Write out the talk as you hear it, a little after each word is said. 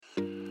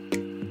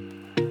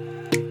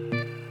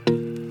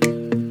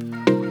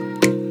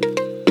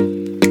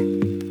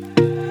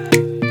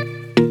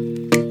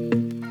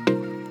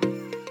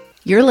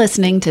You're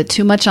listening to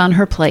Too Much on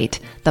Her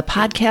Plate, the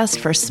podcast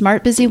for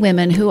smart, busy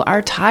women who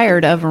are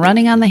tired of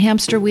running on the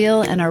hamster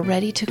wheel and are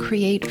ready to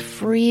create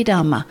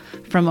freedom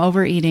from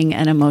overeating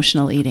and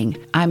emotional eating.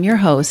 I'm your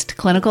host,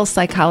 clinical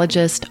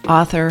psychologist,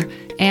 author,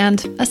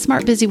 and a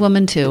smart, busy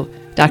woman too,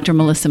 Dr.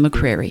 Melissa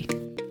McCreary.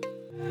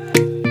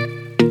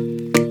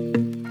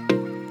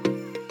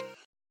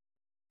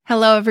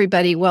 Hello,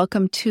 everybody.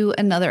 Welcome to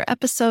another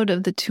episode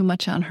of the Too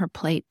Much on Her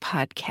Plate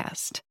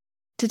podcast.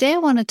 Today, I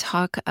want to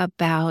talk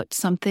about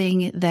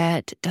something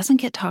that doesn't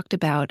get talked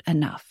about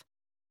enough.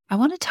 I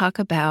want to talk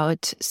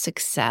about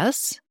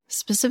success,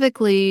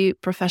 specifically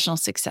professional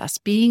success,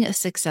 being a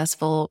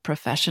successful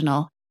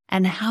professional,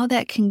 and how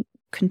that can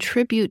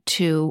contribute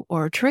to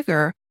or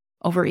trigger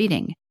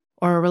overeating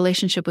or a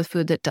relationship with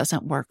food that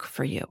doesn't work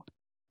for you.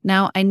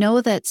 Now, I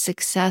know that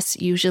success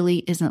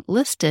usually isn't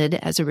listed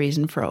as a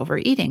reason for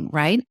overeating,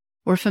 right?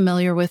 We're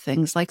familiar with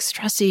things like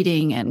stress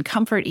eating and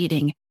comfort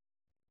eating.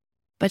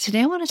 But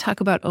today I want to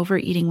talk about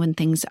overeating when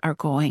things are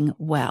going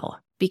well,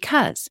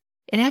 because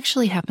it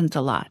actually happens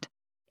a lot.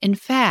 In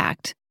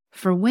fact,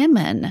 for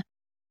women,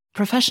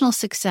 professional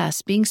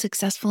success, being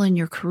successful in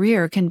your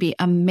career can be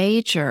a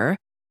major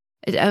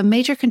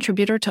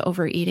contributor to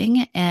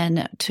overeating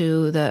and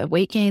to the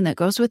weight gain that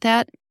goes with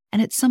that.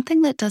 And it's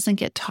something that doesn't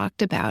get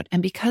talked about.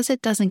 And because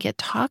it doesn't get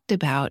talked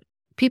about,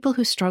 people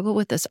who struggle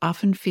with this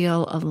often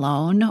feel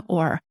alone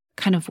or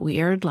kind of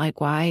weird, like,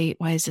 why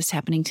is this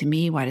happening to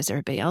me? Why does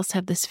everybody else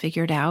have this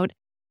figured out?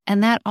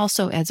 And that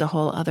also adds a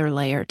whole other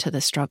layer to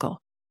the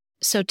struggle.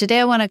 So today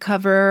I want to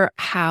cover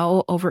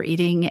how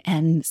overeating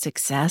and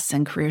success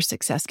and career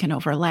success can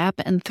overlap,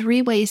 and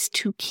 3 ways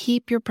to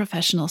keep your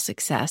professional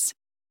success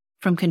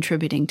from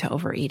contributing to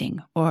overeating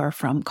or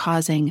from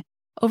causing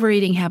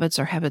overeating habits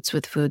or habits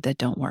with food that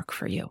don't work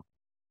for you.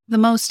 The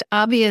most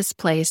obvious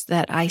place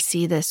that I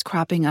see this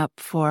cropping up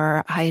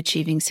for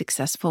high-achieving,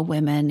 successful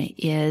women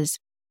is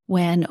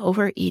when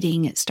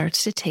overeating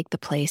starts to take the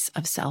place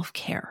of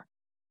self-care,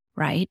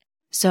 right?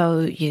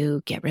 So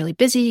you get really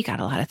busy, you got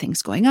a lot of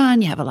things going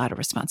on, you have a lot of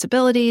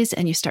responsibilities,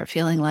 and you start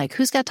feeling like,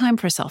 who's got time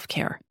for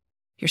self-care?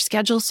 Your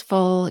schedule's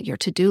full, your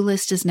to-do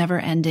list is never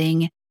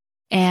ending,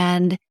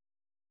 and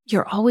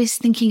you're always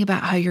thinking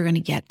about how you're going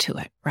to get to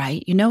it,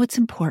 right? You know it's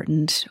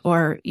important,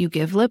 or you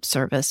give lip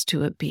service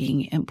to it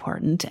being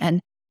important, and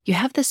you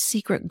have this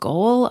secret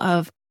goal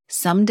of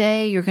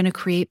someday you're going to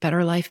create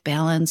better life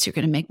balance, you're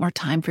going to make more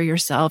time for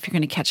yourself, you're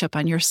going to catch up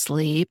on your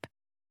sleep,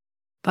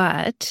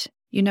 but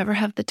you never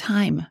have the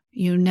time.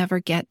 You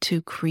never get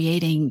to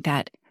creating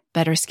that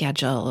better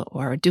schedule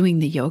or doing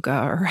the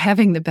yoga or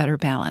having the better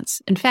balance.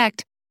 In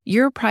fact,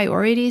 your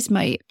priorities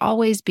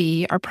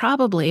are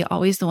probably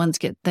always the ones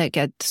that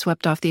get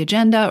swept off the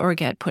agenda or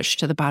get pushed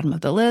to the bottom of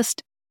the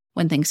list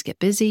when things get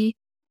busy,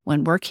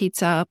 when work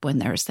heats up, when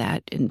there's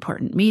that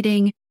important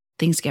meeting,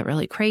 things get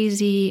really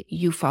crazy,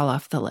 you fall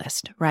off the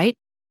list, right?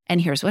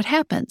 And here's what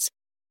happens.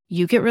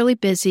 You get really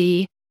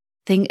busy.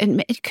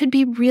 And it could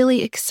be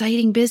really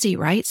exciting busy,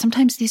 right?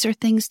 Sometimes these are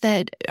things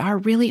that are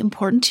really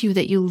important to you,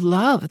 that you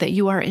love, that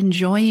you are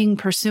enjoying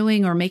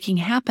pursuing or making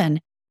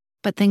happen,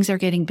 but things are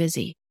getting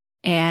busy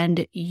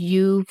and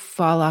you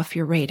fall off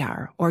your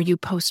radar or you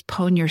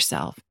postpone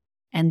yourself.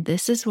 And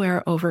this is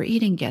where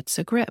overeating gets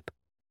a grip.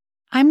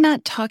 I'm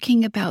not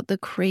talking about the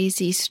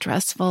crazy,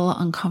 stressful,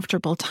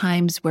 uncomfortable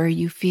times where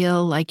you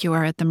feel like you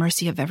are at the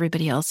mercy of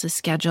everybody else's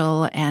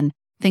schedule and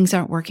things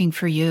aren't working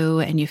for you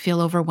and you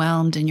feel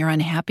overwhelmed and you're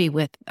unhappy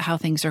with how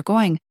things are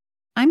going.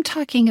 I'm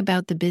talking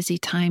about the busy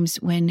times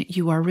when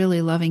you are really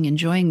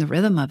enjoying the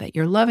rhythm of it.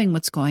 You're loving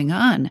what's going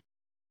on,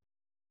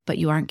 but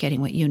you aren't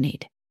getting what you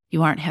need.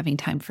 You aren't having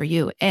time for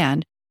you.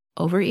 And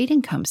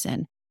overeating comes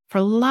in. For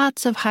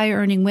lots of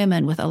high-earning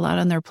women with a lot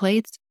on their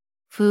plates,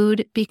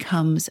 food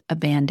becomes a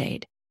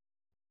Band-Aid.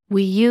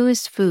 We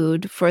use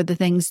food for the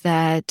things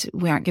that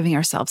we aren't giving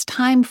ourselves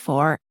time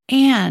for,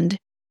 and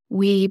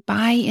we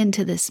buy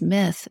into this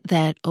myth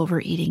that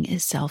overeating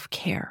is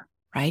self-care,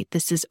 right?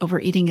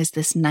 Overeating is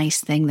this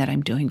nice thing that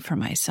I'm doing for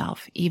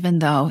myself, even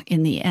though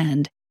in the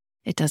end,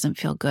 it doesn't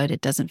feel good, it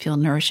doesn't feel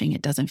nourishing,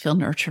 it doesn't feel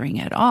nurturing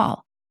at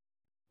all.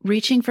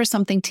 Reaching for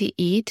something to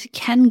eat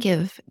can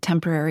give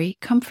temporary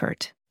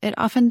comfort. It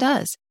often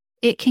does.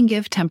 It can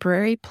give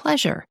temporary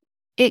pleasure.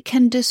 It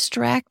can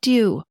distract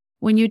you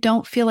when you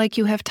don't feel like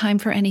you have time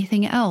for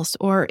anything else,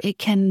 or it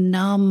can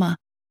numb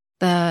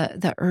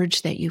the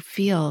urge that you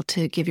feel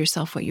to give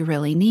yourself what you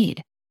really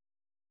need.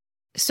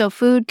 So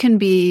food can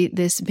be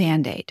this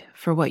Band-Aid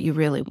for what you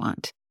really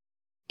want.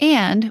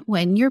 And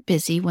when you're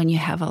busy, when you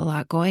have a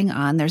lot going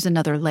on, there's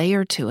another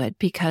layer to it,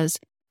 because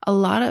a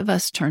lot of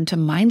us turn to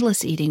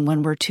mindless eating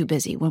when we're too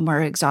busy, when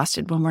we're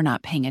exhausted, when we're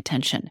not paying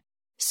attention.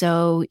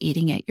 So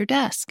eating at your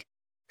desk,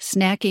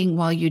 snacking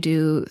while you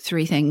do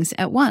 3 things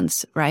at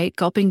once, right?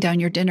 Gulping down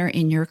your dinner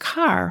in your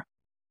car.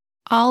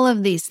 All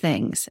of these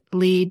things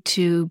lead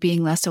to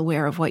being less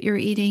aware of what you're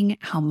eating,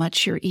 how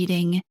much you're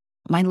eating.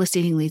 Mindless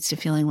eating leads to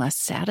feeling less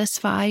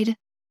satisfied,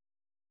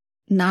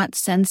 not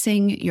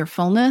sensing your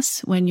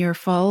fullness when you're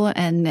full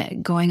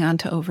and going on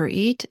to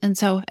overeat. And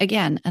so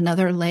again,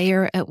 another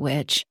layer at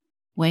which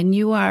when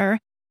you are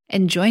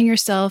enjoying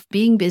yourself,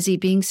 being busy,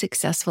 being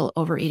successful,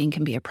 overeating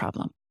can be a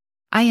problem.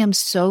 I am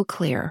so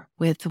clear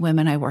with the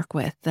women I work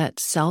with that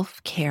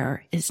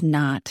self-care is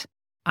not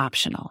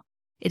optional.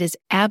 It is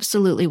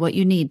absolutely what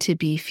you need to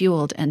be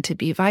fueled and to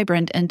be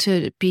vibrant and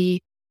to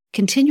be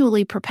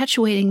continually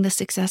perpetuating the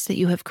success that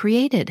you have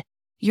created.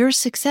 Your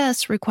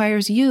success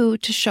requires you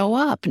to show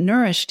up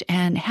nourished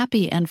and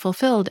happy and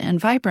fulfilled and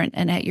vibrant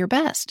and at your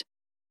best.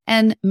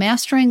 And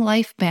mastering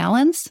life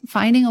balance,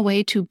 finding a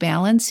way to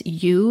balance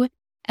you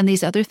and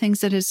these other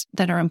things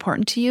that are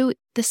important to you,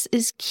 this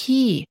is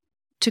key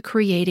to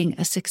creating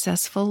a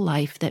successful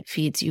life that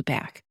feeds you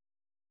back.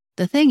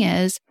 The thing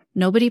is,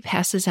 nobody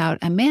passes out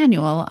a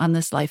manual on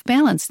this life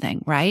balance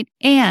thing, right?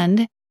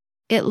 And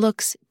it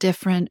looks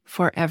different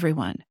for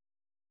everyone.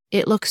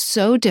 It looks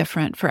so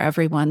different for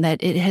everyone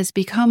that it has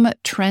become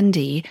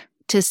trendy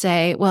to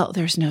say, well,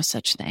 there's no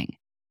such thing.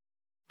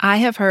 I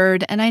have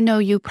heard, and I know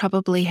you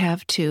probably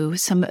have too,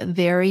 some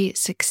very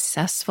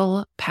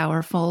successful,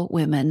 powerful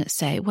women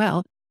say,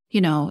 well,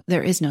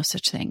 there is no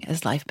such thing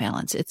as life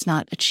balance. It's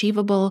not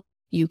achievable.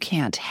 You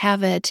can't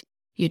have it.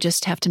 You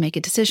just have to make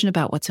a decision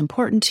about what's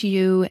important to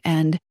you.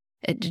 And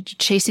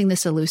chasing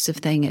this elusive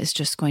thing is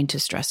just going to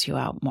stress you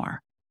out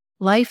more.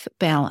 Life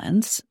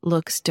balance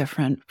looks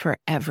different for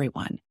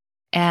everyone.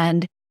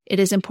 And it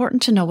is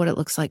important to know what it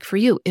looks like for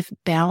you. If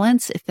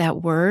balance, if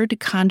that word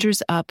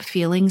conjures up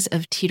feelings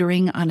of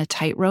teetering on a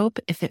tightrope,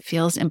 if it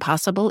feels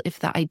impossible, if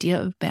the idea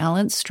of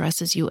balance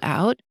stresses you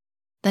out,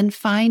 then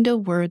find a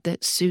word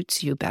that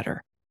suits you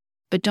better.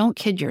 But don't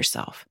kid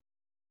yourself.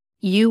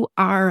 You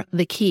are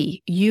the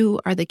key. You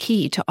are the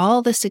key to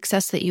all the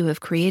success that you have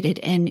created,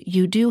 and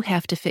you do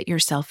have to fit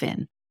yourself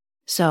in.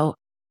 So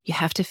you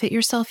have to fit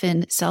yourself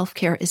in.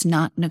 Self-care is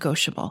not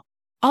negotiable.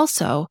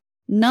 Also,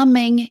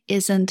 numbing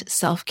isn't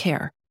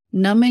self-care.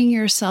 Numbing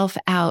yourself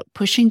out,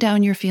 pushing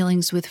down your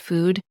feelings with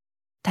food,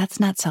 that's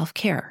not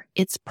self-care.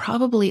 It's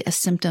probably a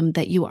symptom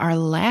that you are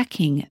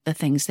lacking the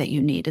things that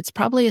you need. It's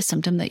probably a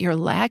symptom that you're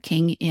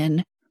lacking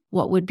in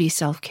what would be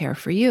self-care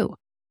for you.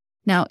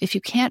 Now, if you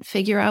can't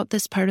figure out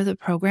this part of the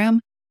program,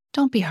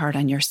 don't be hard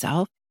on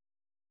yourself.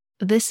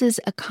 This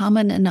is a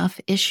common enough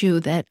issue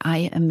that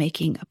I am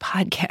making a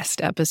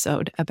podcast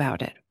episode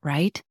about it,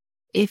 right?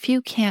 If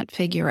you can't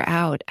figure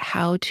out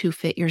how to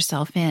fit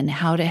yourself in,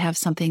 how to have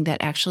something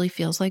that actually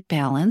feels like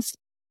balance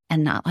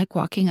and not like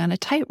walking on a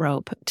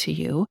tightrope to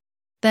you,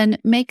 then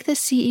make the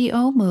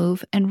CEO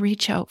move and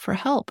reach out for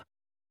help.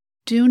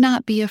 Do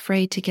not be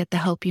afraid to get the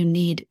help you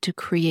need to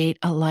create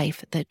a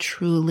life that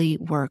truly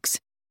works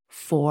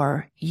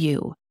for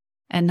you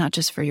and not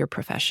just for your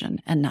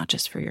profession and not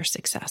just for your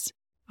success.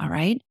 All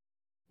right?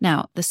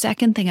 Now, the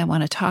second thing I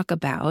want to talk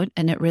about,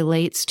 and it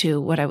relates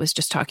to what I was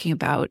just talking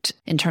about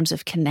in terms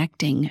of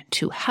connecting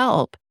to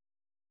help,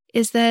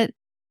 is that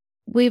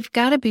we've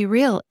got to be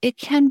real. It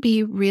can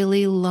be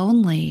really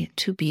lonely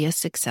to be a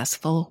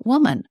successful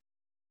woman.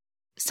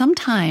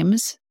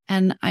 Sometimes,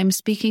 and I'm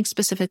speaking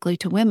specifically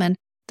to women,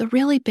 the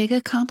really big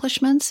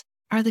accomplishments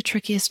are the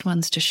trickiest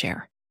ones to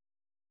share.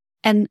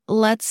 And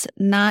let's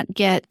not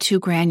get too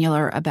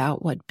granular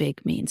about what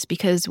big means,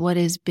 because what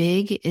is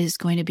big is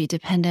going to be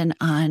dependent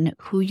on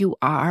who you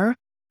are,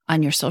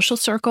 on your social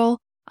circle,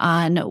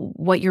 on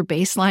what your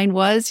baseline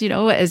was,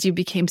 as you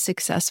became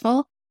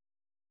successful.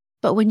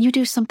 But when you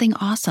do something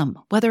awesome,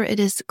 whether it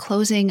is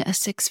closing a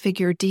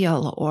 6-figure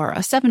deal or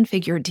a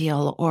 7-figure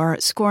deal or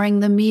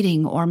scoring the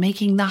meeting or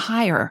making the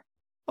hire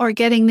or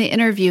getting the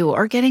interview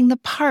or getting the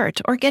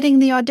part or getting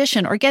the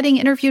audition or getting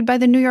interviewed by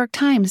the New York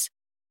Times,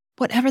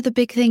 whatever the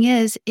big thing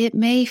is, it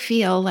may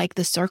feel like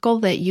the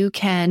circle that you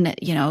can,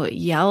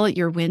 yell at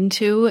your win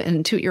to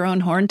and toot your own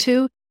horn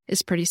to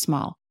is pretty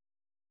small.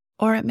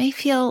 Or it may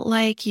feel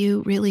like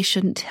you really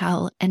shouldn't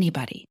tell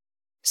anybody.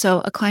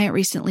 So a client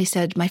recently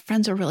said, my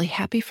friends are really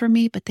happy for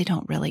me, but they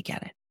don't really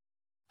get it.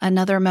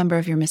 Another member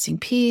of Your Missing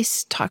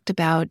Piece talked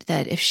about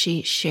that if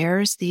she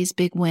shares these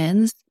big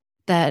wins,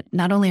 that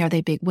not only are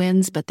they big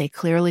wins, but they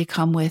clearly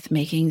come with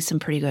making some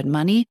pretty good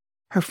money.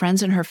 Her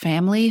friends and her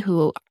family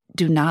who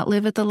do not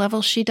live at the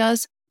level she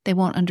does, they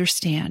won't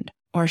understand,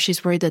 or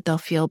she's worried that they'll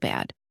feel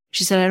bad.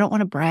 She said, I don't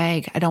want to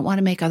brag. I don't want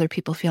to make other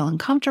people feel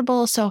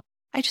uncomfortable. So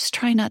I just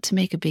try not to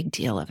make a big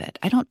deal of it.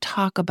 I don't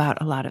talk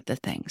about a lot of the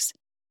things.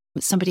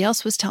 Somebody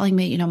else was telling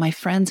me, my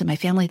friends and my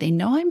family, they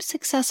know I'm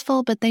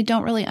successful, but they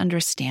don't really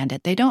understand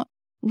it. They don't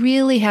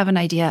really have an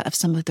idea of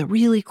some of the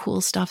really cool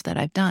stuff that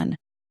I've done.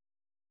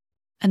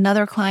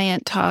 Another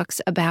client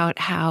talks about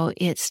how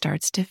it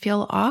starts to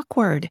feel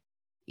awkward.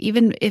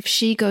 Even if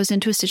she goes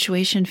into a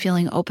situation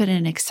feeling open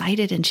and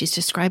excited and she's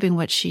describing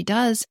what she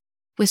does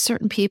with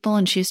certain people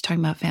and she's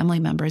talking about family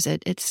members,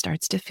 it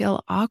starts to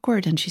feel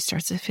awkward and she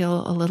starts to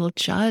feel a little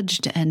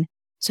judged. And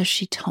so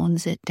she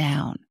tones it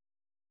down.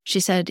 She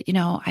said,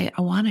 I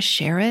want to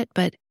share it,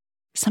 but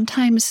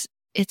sometimes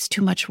it's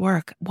too much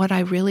work. What I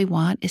really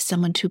want is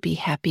someone to be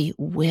happy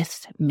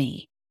with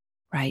me,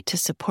 right? To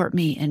support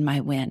me in my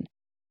win.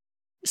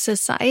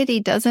 Society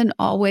doesn't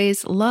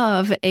always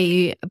love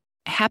a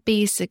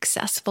happy,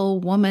 successful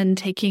woman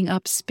taking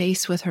up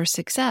space with her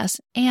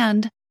success.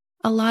 And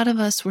A lot of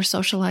us were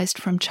socialized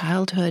from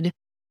childhood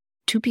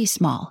to be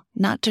small,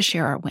 not to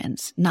share our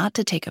wins, not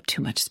to take up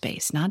too much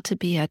space, not to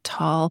be a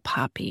tall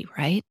poppy,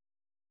 right?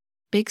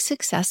 Big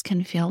success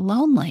can feel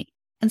lonely.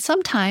 And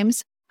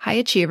sometimes high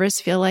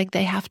achievers feel like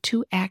they have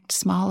to act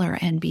smaller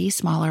and be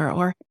smaller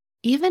or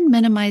even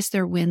minimize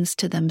their wins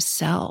to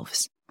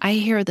themselves. I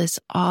hear this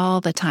all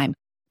the time.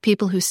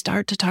 People who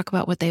start to talk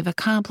about what they've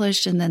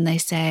accomplished and then they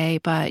say,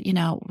 but,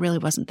 really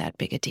wasn't that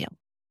big a deal.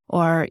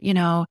 Or,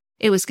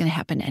 it was going to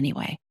happen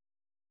anyway.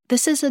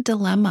 This is a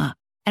dilemma,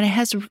 and it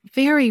has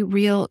very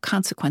real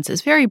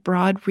consequences, very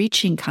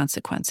broad-reaching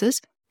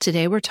consequences.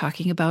 Today, we're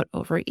talking about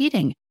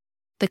overeating.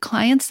 The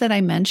clients that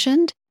I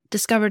mentioned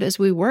discovered as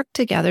we worked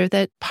together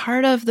that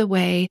part of the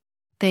way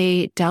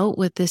they dealt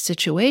with this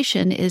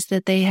situation is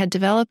that they had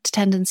developed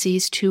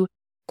tendencies to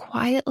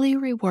quietly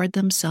reward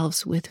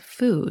themselves with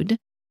food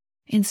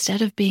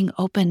instead of being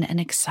open and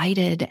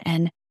excited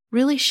and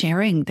really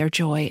sharing their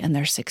joy and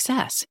their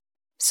success.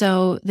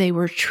 So they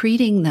were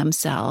treating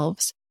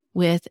themselves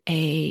with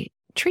a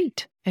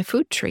treat, a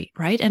food treat,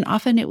 right? And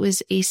often it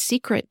was a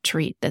secret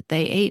treat that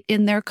they ate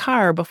in their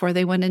car before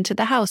they went into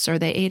the house, or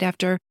they ate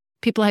after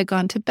people had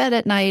gone to bed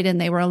at night and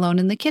they were alone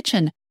in the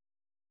kitchen.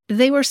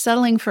 They were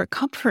settling for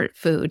comfort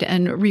food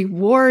and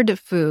reward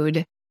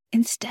food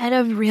instead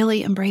of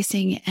really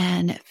embracing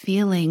and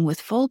feeling with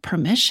full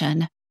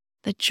permission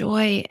the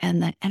joy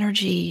and the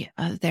energy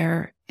of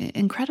their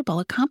incredible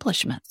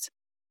accomplishments.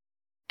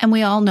 And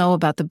we all know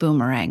about the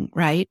boomerang,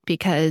 right?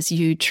 Because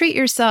you treat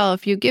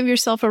yourself, you give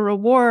yourself a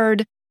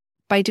reward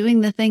by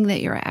doing the thing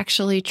that you're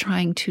actually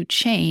trying to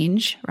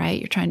change, right?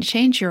 You're trying to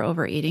change your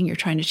overeating. You're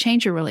trying to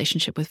change your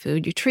relationship with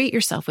food. You treat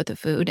yourself with the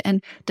food.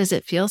 And does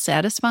it feel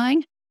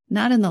satisfying?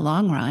 Not in the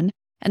long run.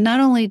 And not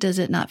only does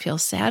it not feel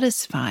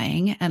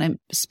satisfying, and I'm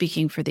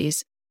speaking for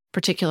these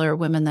particular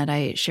women that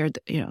I shared,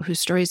 whose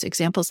stories,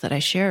 examples that I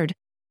shared,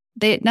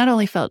 they not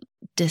only felt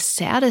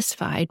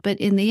dissatisfied, but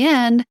in the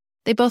end,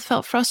 they both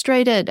felt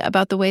frustrated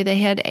about the way they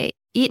had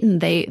eaten.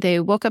 They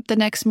woke up the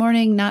next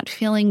morning not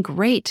feeling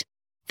great.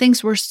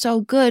 Things were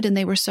so good and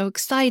they were so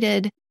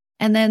excited.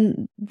 And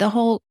then the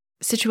whole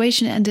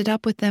situation ended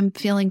up with them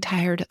feeling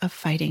tired of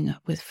fighting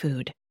with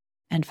food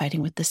and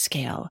fighting with the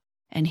scale.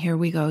 And here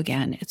we go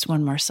again. It's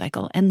one more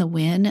cycle. And the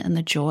win and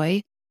the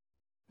joy,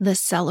 the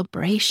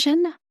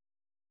celebration,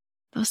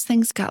 those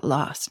things got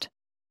lost.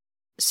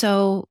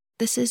 So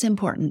this is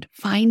important.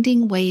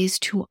 Finding ways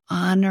to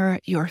honor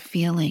your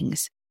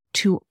feelings,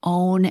 to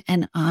own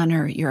and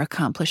honor your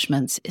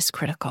accomplishments is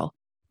critical.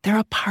 They're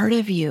a part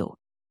of you.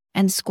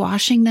 And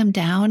squashing them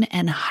down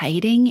and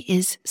hiding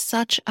is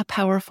such a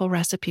powerful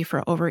recipe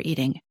for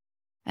overeating.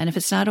 And if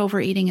it's not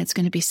overeating, it's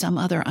going to be some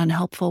other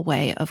unhelpful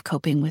way of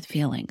coping with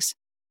feelings.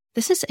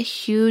 This is a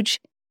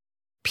huge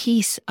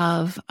piece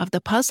of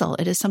the puzzle.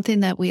 It is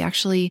something that we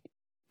actually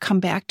come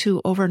back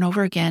to over and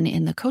over again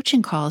in the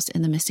coaching calls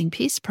in the Missing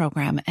Piece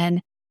program.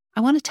 And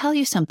I want to tell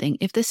you something.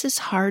 If this is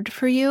hard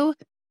for you,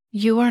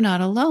 you are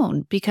not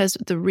alone, because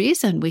the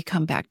reason we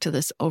come back to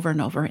this over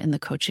and over in the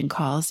coaching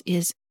calls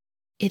is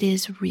it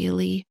is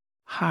really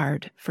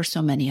hard for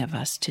so many of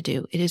us to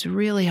do. It is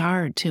really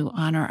hard to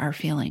honor our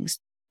feelings,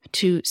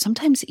 to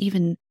sometimes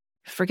even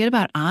forget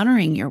about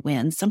honoring your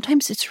wins.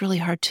 Sometimes it's really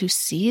hard to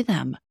see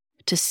them,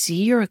 to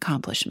see your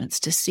accomplishments,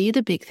 to see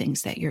the big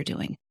things that you're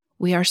doing.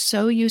 We are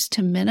so used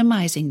to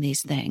minimizing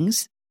these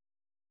things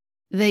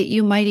that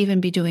you might even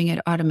be doing it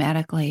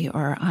automatically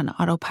or on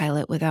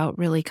autopilot without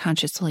really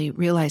consciously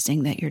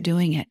realizing that you're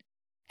doing it.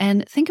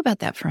 And think about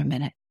that for a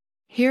minute.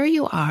 Here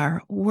you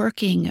are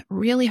working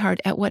really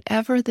hard at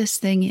whatever this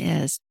thing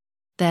is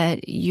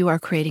that you are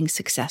creating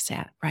success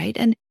at, right?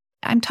 And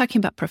I'm talking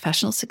about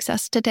professional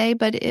success today,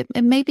 but it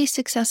may be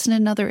success in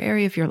another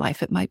area of your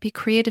life. It might be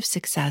creative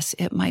success.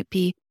 It might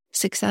be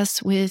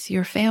success with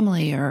your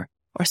family or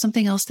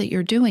something else that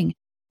you're doing.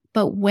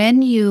 But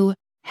when you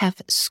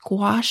have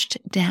squashed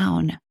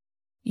down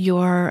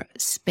your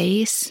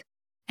space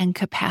and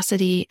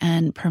capacity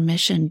and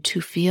permission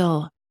to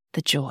feel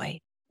the joy,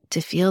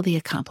 to feel the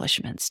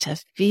accomplishments, to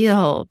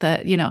feel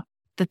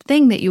the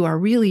thing that you are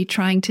really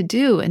trying to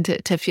do and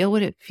to feel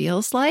what it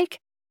feels like,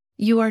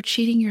 you are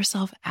cheating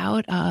yourself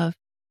out of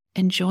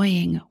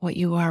enjoying what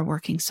you are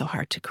working so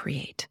hard to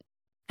create.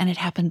 And it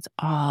happens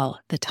all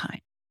the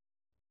time.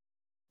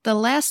 The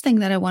last thing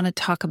that I want to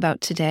talk about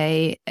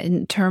today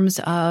in terms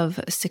of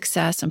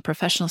success and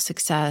professional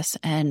success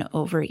and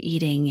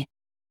overeating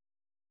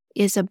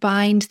is a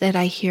bind that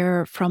I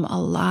hear from a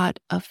lot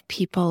of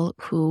people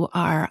who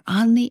are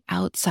on the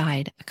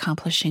outside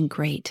accomplishing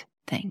great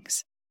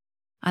things,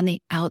 on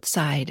the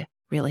outside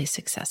really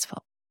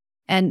successful.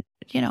 And,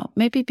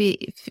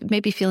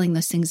 maybe feeling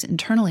those things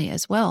internally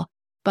as well.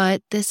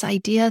 But this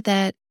idea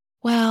that,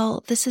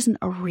 well, this isn't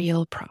a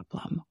real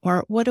problem,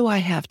 or what do I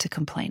have to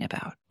complain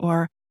about?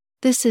 Or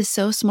this is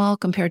so small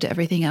compared to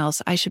everything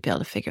else, I should be able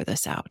to figure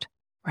this out,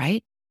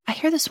 right? I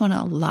hear this one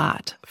a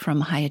lot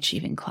from high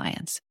achieving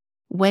clients.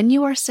 When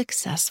you are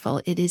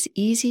successful, it is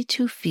easy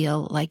to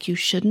feel like you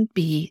shouldn't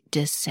be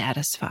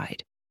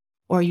dissatisfied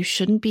or you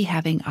shouldn't be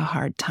having a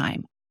hard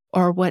time.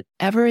 or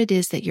whatever it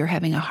is that you're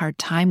having a hard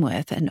time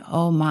with, and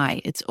oh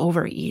my, it's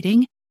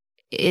overeating,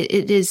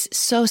 it is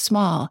so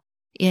small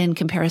in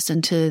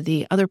comparison to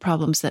the other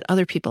problems that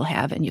other people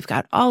have, and you've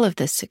got all of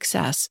this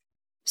success.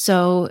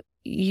 So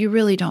you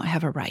really don't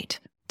have a right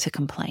to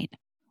complain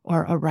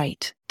or a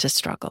right to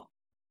struggle.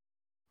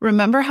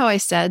 Remember how I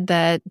said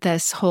that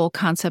this whole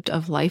concept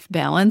of life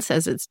balance,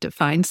 as it's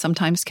defined,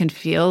 sometimes can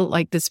feel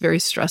like this very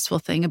stressful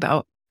thing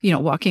about,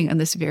 walking on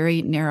this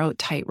very narrow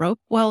tightrope?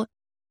 Well,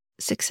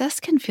 success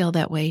can feel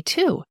that way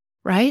too,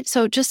 right?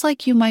 So just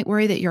like you might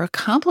worry that your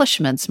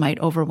accomplishments might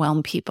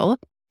overwhelm people,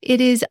 it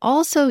is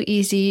also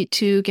easy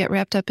to get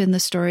wrapped up in the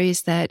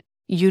stories that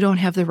you don't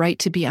have the right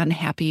to be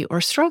unhappy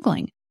or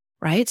struggling,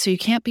 right? So you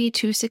can't be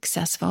too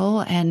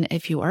successful. And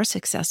if you are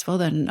successful,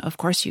 then of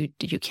course you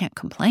can't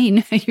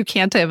complain. You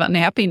can't have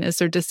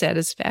unhappiness or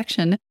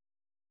dissatisfaction.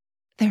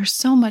 There's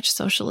so much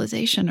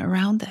socialization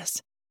around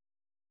this.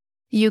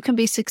 You can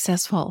be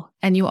successful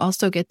and you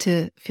also get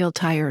to feel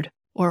tired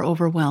or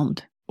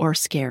overwhelmed or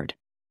scared.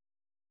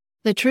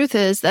 The truth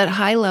is that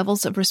high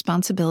levels of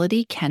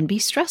responsibility can be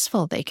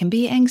stressful. They can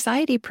be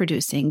anxiety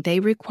producing.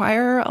 They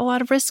require a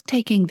lot of risk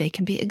taking. They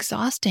can be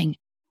exhausting.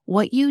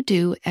 What you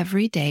do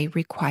every day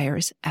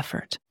requires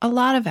effort, a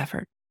lot of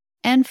effort.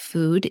 And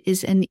food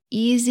is an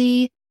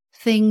easy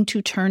thing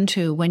to turn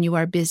to when you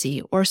are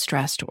busy or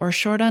stressed or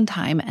short on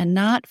time and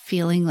not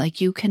feeling like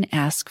you can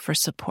ask for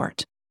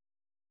support.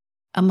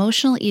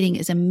 Emotional eating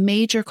is a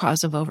major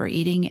cause of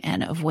overeating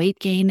and of weight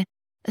gain,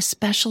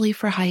 especially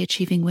for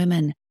high-achieving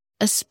women.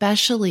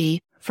 Especially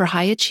for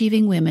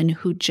high-achieving women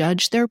who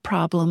judge their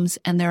problems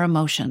and their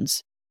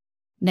emotions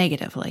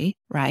negatively,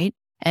 right?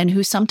 And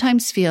who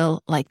sometimes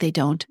feel like they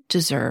don't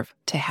deserve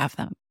to have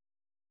them.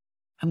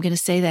 I'm going to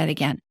say that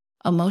again.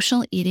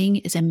 Emotional eating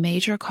is a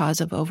major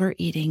cause of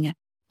overeating,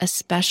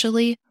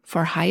 especially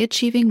for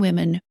high-achieving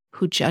women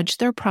who judge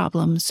their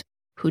problems,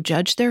 who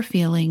judge their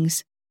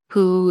feelings,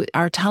 who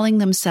are telling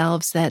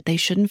themselves that they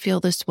shouldn't feel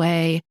this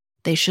way,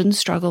 they shouldn't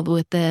struggle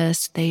with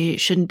this, they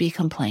shouldn't be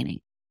complaining.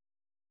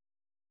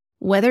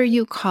 Whether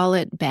you call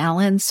it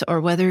balance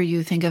or whether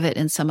you think of it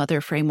in some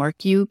other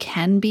framework, you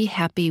can be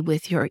happy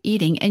with your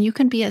eating, and you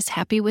can be as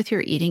happy with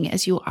your eating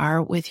as you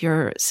are with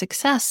your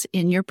success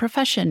in your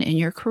profession, in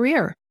your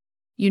career.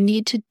 You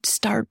need to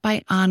start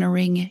by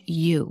honoring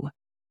you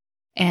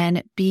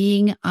and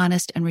being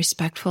honest and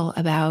respectful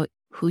about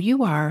who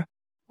you are,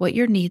 what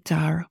your needs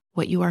are,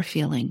 what you are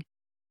feeling.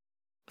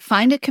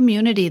 Find a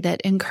community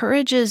that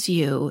encourages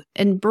you,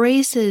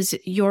 embraces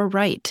your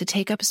right to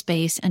take up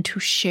space and to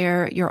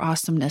share your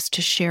awesomeness,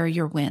 to share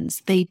your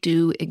wins. They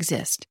do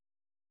exist.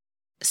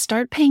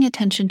 Start paying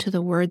attention to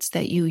the words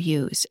that you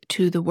use,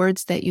 to the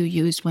words that you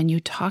use when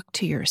you talk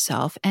to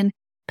yourself, and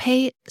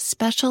pay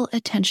special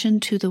attention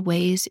to the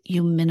ways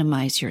you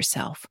minimize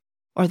yourself,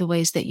 or the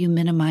ways that you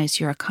minimize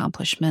your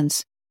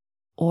accomplishments,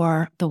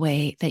 or the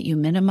way that you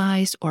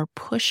minimize or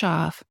push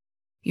off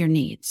your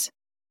needs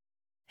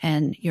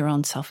and your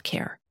own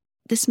self-care.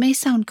 This may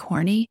sound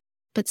corny,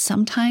 but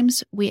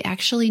sometimes we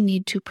actually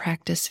need to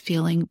practice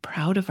feeling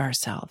proud of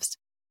ourselves.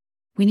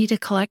 We need to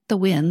collect the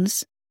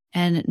wins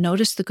and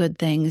notice the good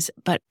things,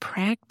 but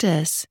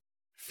practice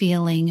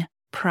feeling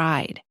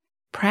pride.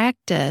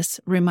 Practice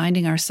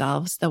reminding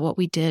ourselves that what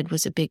we did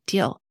was a big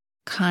deal.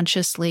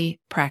 Consciously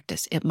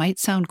practice. It might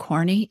sound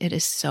corny. It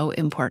is so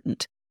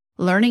important.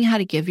 Learning how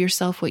to give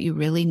yourself what you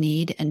really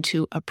need and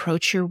to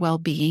approach your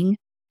well-being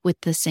with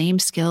the same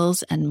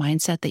skills and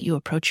mindset that you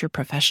approach your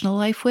professional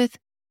life with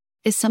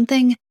is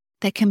something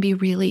that can be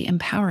really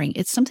empowering.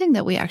 It's something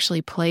that we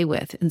actually play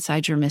with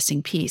inside Your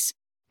Missing Piece.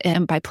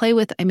 And by play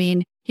with, I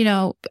mean,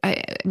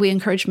 we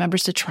encourage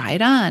members to try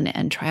it on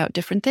and try out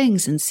different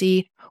things and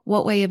see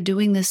what way of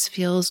doing this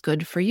feels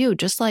good for you.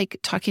 Just like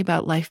talking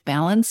about life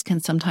balance can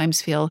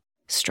sometimes feel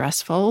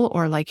stressful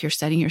or like you're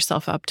setting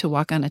yourself up to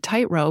walk on a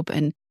tightrope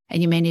and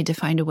you may need to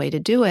find a way to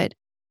do it.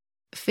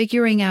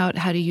 Figuring out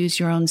how to use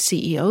your own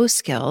CEO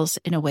skills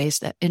in a way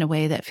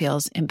that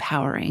feels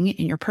empowering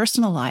in your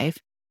personal life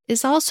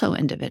is also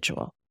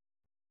individual.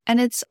 And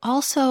it's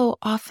also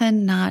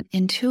often not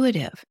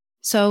intuitive.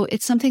 So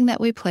it's something that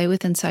we play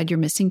with inside Your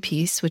Missing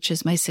Piece, which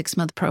is my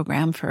 6-month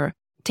program for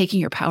taking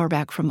your power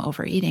back from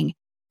overeating.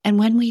 And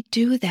when we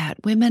do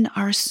that, women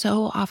are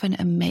so often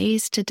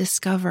amazed to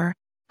discover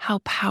how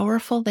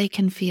powerful they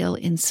can feel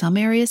in some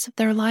areas of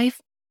their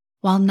life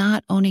while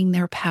not owning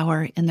their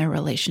power in their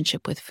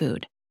relationship with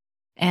food.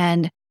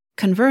 And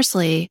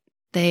conversely,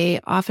 they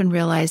often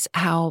realize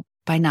how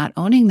by not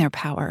owning their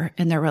power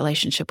in their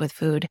relationship with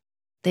food,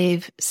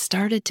 they've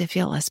started to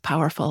feel less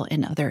powerful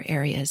in other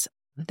areas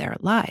of their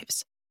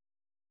lives.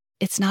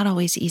 It's not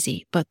always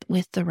easy, but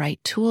with the right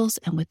tools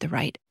and with the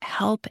right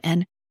help,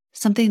 and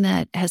something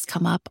that has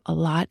come up a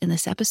lot in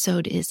this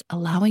episode is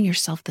allowing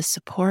yourself the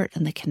support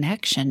and the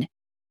connection.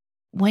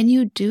 When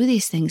you do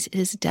these things, it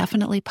is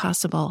definitely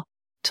possible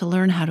to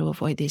learn how to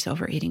avoid these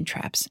overeating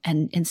traps.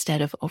 And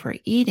instead of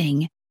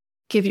overeating,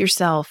 give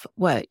yourself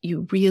what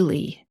you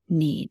really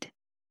need.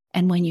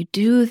 And when you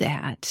do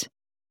that,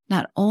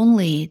 not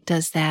only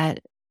does that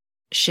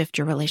shift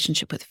your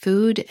relationship with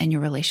food and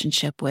your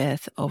relationship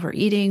with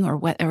overeating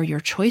or your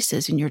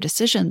choices and your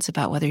decisions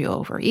about whether you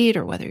overeat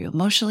or whether you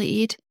emotionally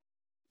eat.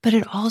 But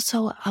it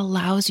also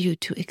allows you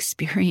to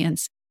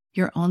experience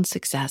your own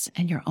success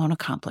and your own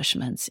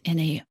accomplishments in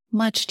a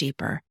much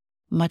deeper,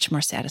 much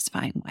more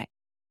satisfying way.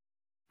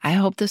 I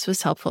hope this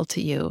was helpful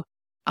to you.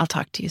 I'll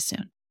talk to you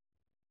soon.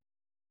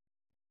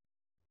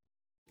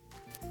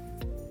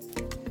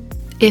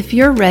 If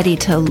you're ready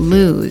to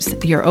lose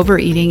your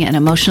overeating and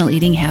emotional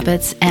eating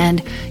habits,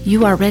 and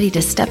you are ready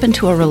to step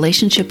into a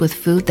relationship with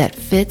food that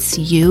fits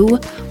you,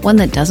 one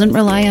that doesn't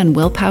rely on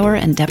willpower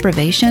and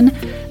deprivation,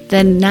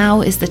 then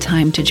now is the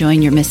time to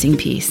join your missing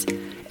piece.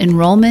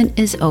 Enrollment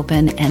is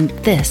open, and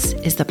this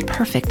is the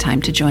perfect time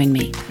to join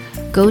me.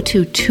 Go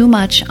to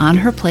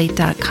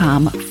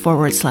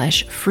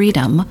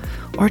toomuchonherplate.com/freedom,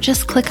 or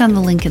just click on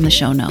the link in the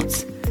show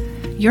notes.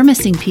 Your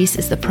Missing Piece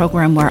is the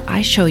program where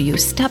I show you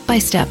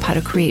step-by-step how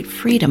to create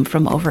freedom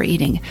from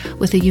overeating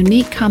with a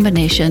unique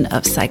combination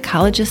of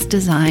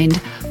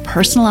psychologist-designed,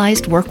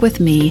 personalized work with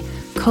me,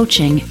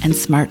 coaching, and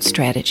smart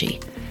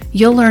strategy.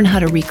 You'll learn how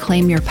to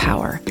reclaim your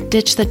power,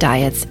 ditch the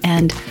diets,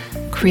 and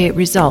create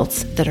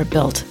results that are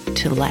built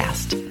to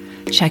last.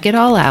 Check it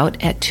all out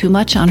at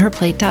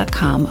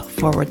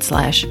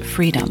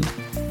toomuchonherplate.com/freedom,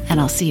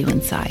 and I'll see you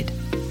inside.